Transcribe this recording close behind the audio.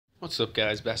What's up,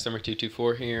 guys?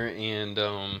 Bassummer224 here, and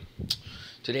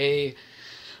today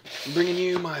I'm bringing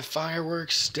you my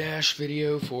fireworks stash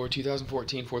video for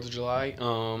 2014 4th of July.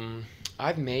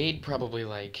 I've made probably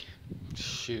like,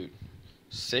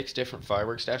 6 different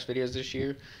fireworks stash videos this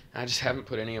year. I just haven't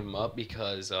put any of them up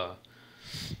because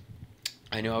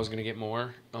I knew I was gonna get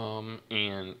more,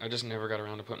 and I just never got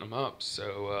around to putting them up.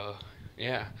 So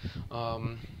yeah.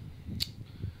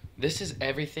 This is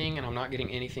everything, and I'm not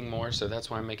getting anything more, so that's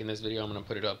why I'm making this video. I'm going to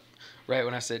put it up right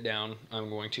when I sit down. I'm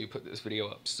going to put this video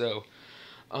up. So,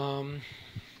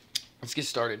 let's get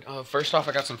started. First off,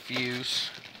 I got some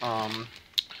fuse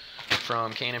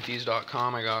from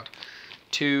canonfuse.com. I got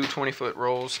two 20-foot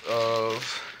rolls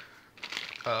of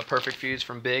perfect fuse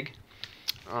from Big,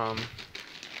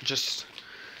 just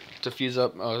to fuse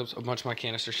up a bunch of my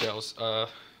canister shells.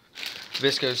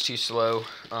 Visco's too slow.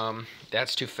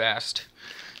 That's too fast.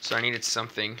 So I needed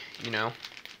something,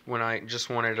 when I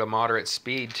just wanted a moderate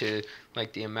speed to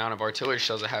like the amount of artillery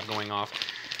shells I have going off.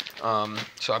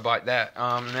 So I bought that.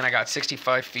 And then I got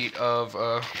 65 feet of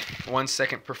 1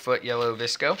 second per foot yellow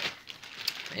Visco.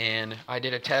 And I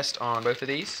did a test on both of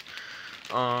these.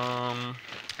 I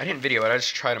didn't video it, I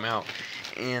just tried them out.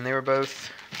 And they were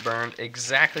both burned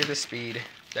exactly the speed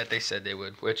that they said they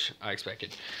would, which I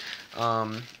expected.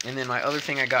 And then my other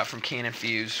thing I got from Canon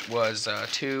Fuse was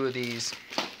 2 of these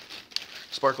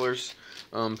sparklers,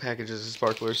 packages of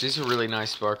sparklers. These are really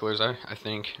nice sparklers, I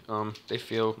think. They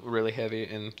feel really heavy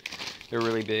and they're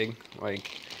really big.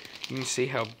 Like, you can see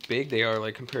how big they are,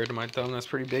 like, compared to my thumb. That's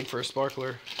pretty big for a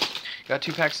sparkler. Got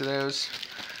 2 packs of those.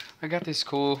 I got this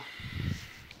cool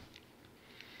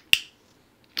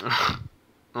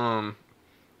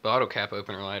bottle cap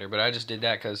opener lighter, but I just did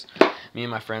that because me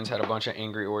and my friends had a bunch of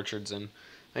Angry Orchards and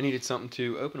I needed something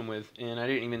to open them with, and I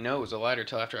didn't even know it was a lighter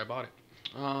till after I bought it.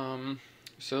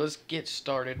 So let's get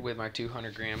started with my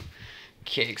 200 gram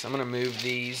cakes. I'm gonna move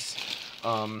these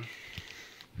onto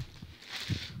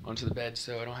the bed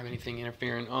so I don't have anything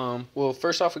interfering. Well,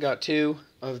 first off, we got 2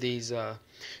 of these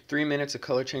 3 minutes of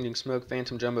color changing smoke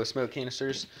Phantom Jumbo smoke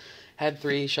canisters. Had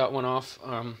 3, shot 1 off,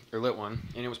 or lit 1,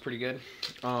 and it was pretty good.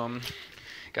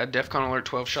 Got DEFCON Alert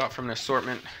 12 shot from an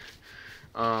assortment.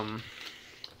 Up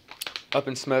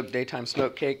in Smoke daytime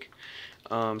smoke cake,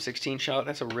 16 shot.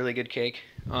 That's a really good cake.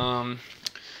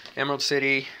 Emerald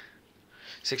City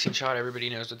 16 shot. Everybody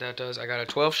knows what that does. I got a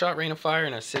 12 shot Rain of Fire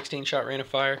and a 16 shot Rain of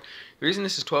Fire. The reason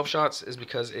this is 12 shots is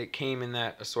because it came in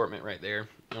that assortment right there.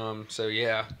 So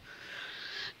yeah,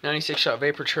 96 shot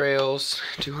Vapor Trails,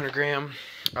 200 gram,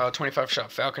 25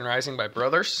 shot Falcon Rising by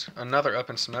Brothers, another Up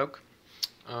in Smoke.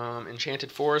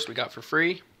 Enchanted Forest we got for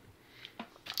free.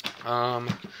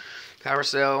 Power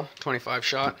Cell 25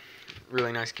 shot,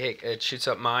 really nice cake. It shoots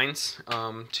up mines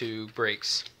to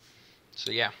breaks.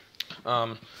 So yeah.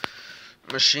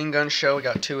 Machine Gun Shell, we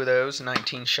got 2 of those,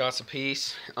 19 shots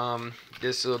apiece.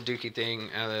 This little dookie thing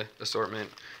out of the assortment,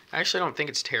 I actually don't think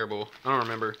it's terrible. I don't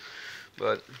remember,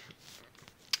 but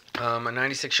a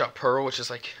 96 shot Pearl, which is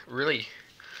like really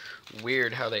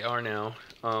weird how they are now.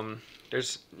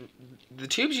 There's the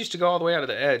tubes used to go all the way out of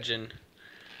the edge, and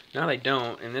now they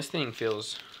don't, and this thing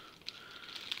feels,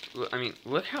 I mean,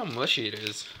 look how mushy it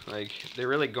is. Like, they're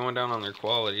really going down on their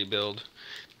quality build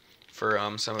for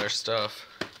some of their stuff.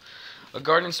 A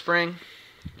Garden Spring,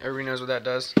 everybody knows what that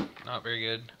does. Not very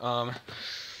good.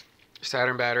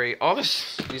 Saturn battery. All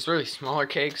these really smaller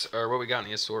cakes are what we got in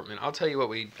the assortment. I'll tell you what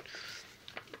we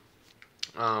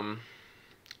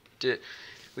did.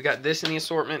 We got this in the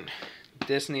assortment,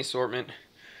 this in the assortment,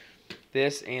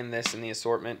 this and this in the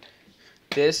assortment,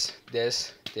 this,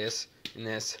 and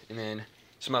this, and then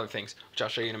some other things, which I'll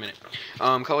show you in a minute.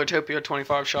 Colortopia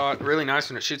 25 shot, really nice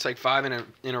one. It shoots like 5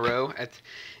 in a row.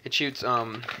 It shoots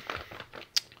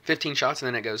 15 shots, and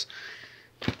then it goes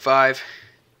 5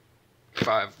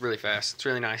 really fast. It's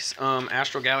really nice.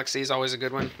 Astral Galaxy is always a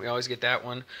good one. We always get that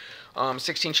one.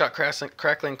 16 shot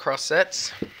crackling cross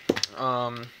sets.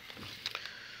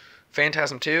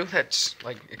 Phantasm 2, that's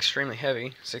like extremely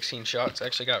heavy. 16 shots.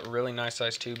 Actually got really nice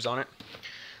sized tubes on it.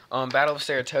 Battle of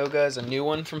Saratoga is a new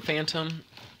one from Phantom.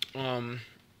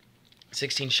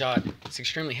 16 shot. It's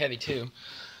extremely heavy too.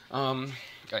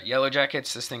 Got Yellow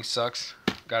Jackets. This thing sucks.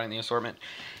 Got it in the assortment.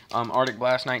 Arctic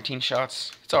Blast 19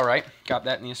 shots. It's alright. Got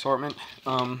that in the assortment.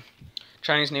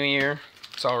 Chinese New Year.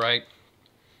 It's alright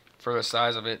for the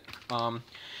size of it.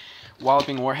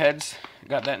 Walloping Warheads.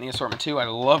 Got that in the assortment too. I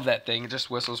love that thing. It just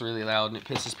whistles really loud and it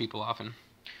pisses people off, and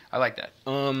I like that.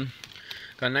 Got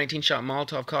a 19 shot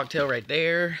Molotov cocktail right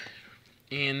there.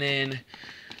 And then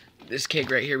this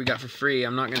cake right here we got for free.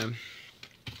 I'm not going to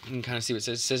You can kind of see what it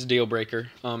says. It says Deal Breaker.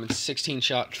 It's 16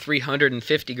 shot,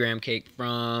 350 gram cake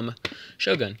from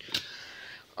Shogun.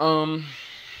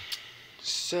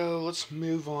 So let's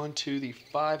move on to the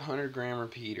 500 gram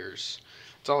repeaters.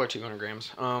 It's all our 200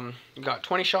 grams. We got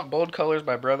 20 shot bold colors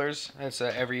by Brothers. That's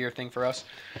an every year thing for us.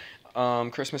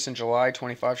 Christmas in July,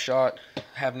 25 shot.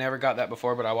 Have never got that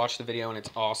before, but I watched the video and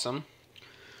it's awesome.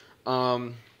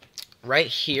 Right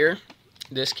here,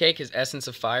 this cake is Essence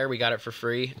of Fire. We got it for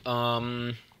free.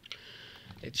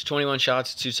 It's 21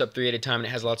 shots, it shoots up 3 at a time, and it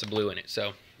has lots of blue in it,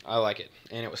 so I like it,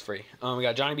 and it was free. We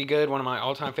got Johnny B. Good, one of my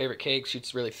all-time favorite cakes,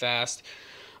 shoots really fast.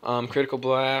 Critical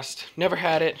Blast, never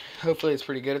had it. Hopefully it's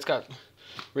pretty good. It's got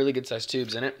really good sized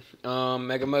tubes in it.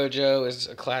 Mega Mojo is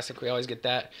a classic. We always get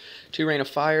that. 2 Rain of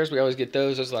Fires, we always get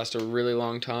those. Those last a really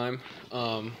long time.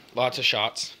 Lots of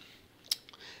shots.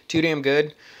 Too Damn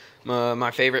Good.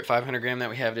 My favorite 500 gram that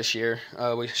we have this year.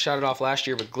 We shot it off last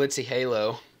year with Glitzy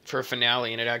Halo for a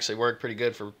finale, and it actually worked pretty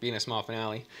good for being a small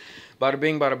finale. Bada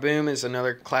Bing Bada Boom is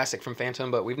another classic from Phantom,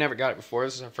 but we've never got it before.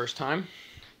 This is our first time.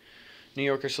 New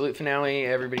Yorker Salute finale.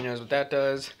 Everybody knows what that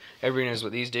does. Everybody knows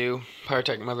what these do.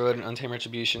 Pyrotechnic Motherload and Untamed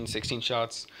Retribution, 16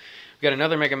 shots. We got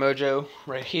another Mega Mojo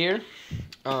right here.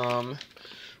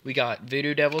 We got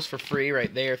Voodoo Devils for free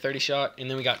right there, 30 shot. And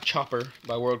then we got Chopper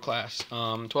by World Class,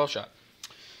 12 shot.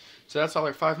 So that's all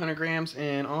our 500 grams.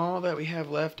 And all that we have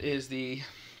left is the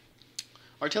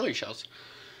artillery shells.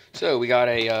 So we got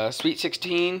a Sweet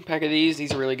 16 pack of these.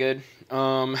 These are really good.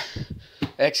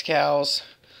 X-Cals.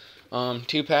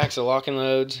 2 packs of Lock and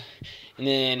Loads, and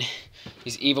then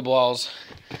these Eva Balls.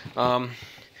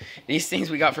 These things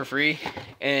we got for free,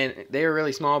 and they are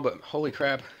really small, but holy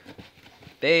crap,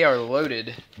 they are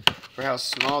loaded for how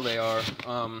small they are.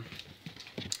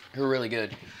 They're really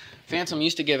good. Phantom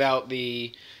used to give out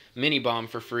the mini bomb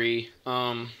for free.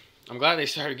 I'm glad they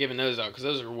started giving those out because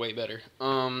those are way better.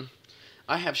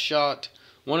 I have shot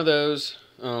one of those,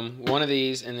 one of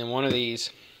these, and then one of these,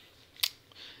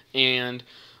 and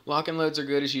Lock and Loads are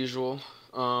good as usual.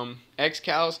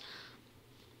 X-Cals,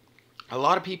 a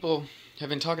lot of people have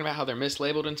been talking about how they're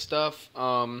mislabeled and stuff,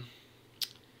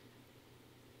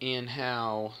 and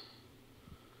how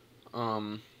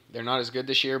they're not as good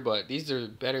this year, but these are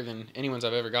better than any ones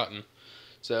I've ever gotten.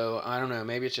 So, I don't know,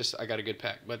 maybe it's just I got a good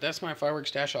pack. But that's my fireworks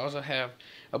stash. I also have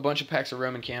a bunch of packs of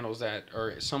Roman candles that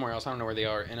are somewhere else, I don't know where they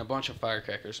are, and a bunch of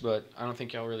firecrackers, but I don't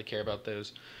think y'all really care about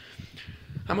those.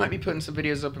 I might be putting some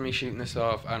videos up of me shooting this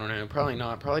off. I don't know. Probably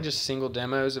not. Probably just single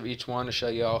demos of each one to show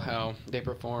y'all how they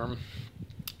perform.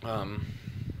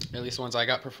 At least the ones I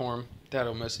got perform.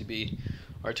 That'll mostly be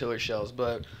artillery shells.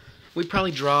 But we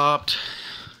probably dropped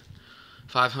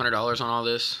 $500 on all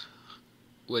this,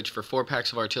 which for 4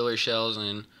 packs of artillery shells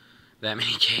and that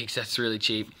many cakes, that's really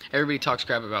cheap. Everybody talks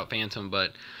crap about Phantom,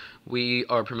 but we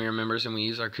are Premier members and we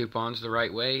use our coupons the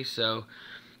right way. So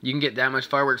you can get that much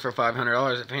fireworks for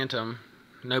 $500 at Phantom.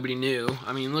 Nobody knew.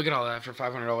 I mean, look at all that for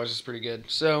 $500. It's pretty good.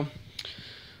 So,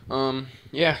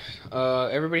 yeah.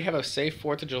 Everybody have a safe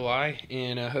 4th of July,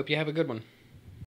 and hope you have a good one.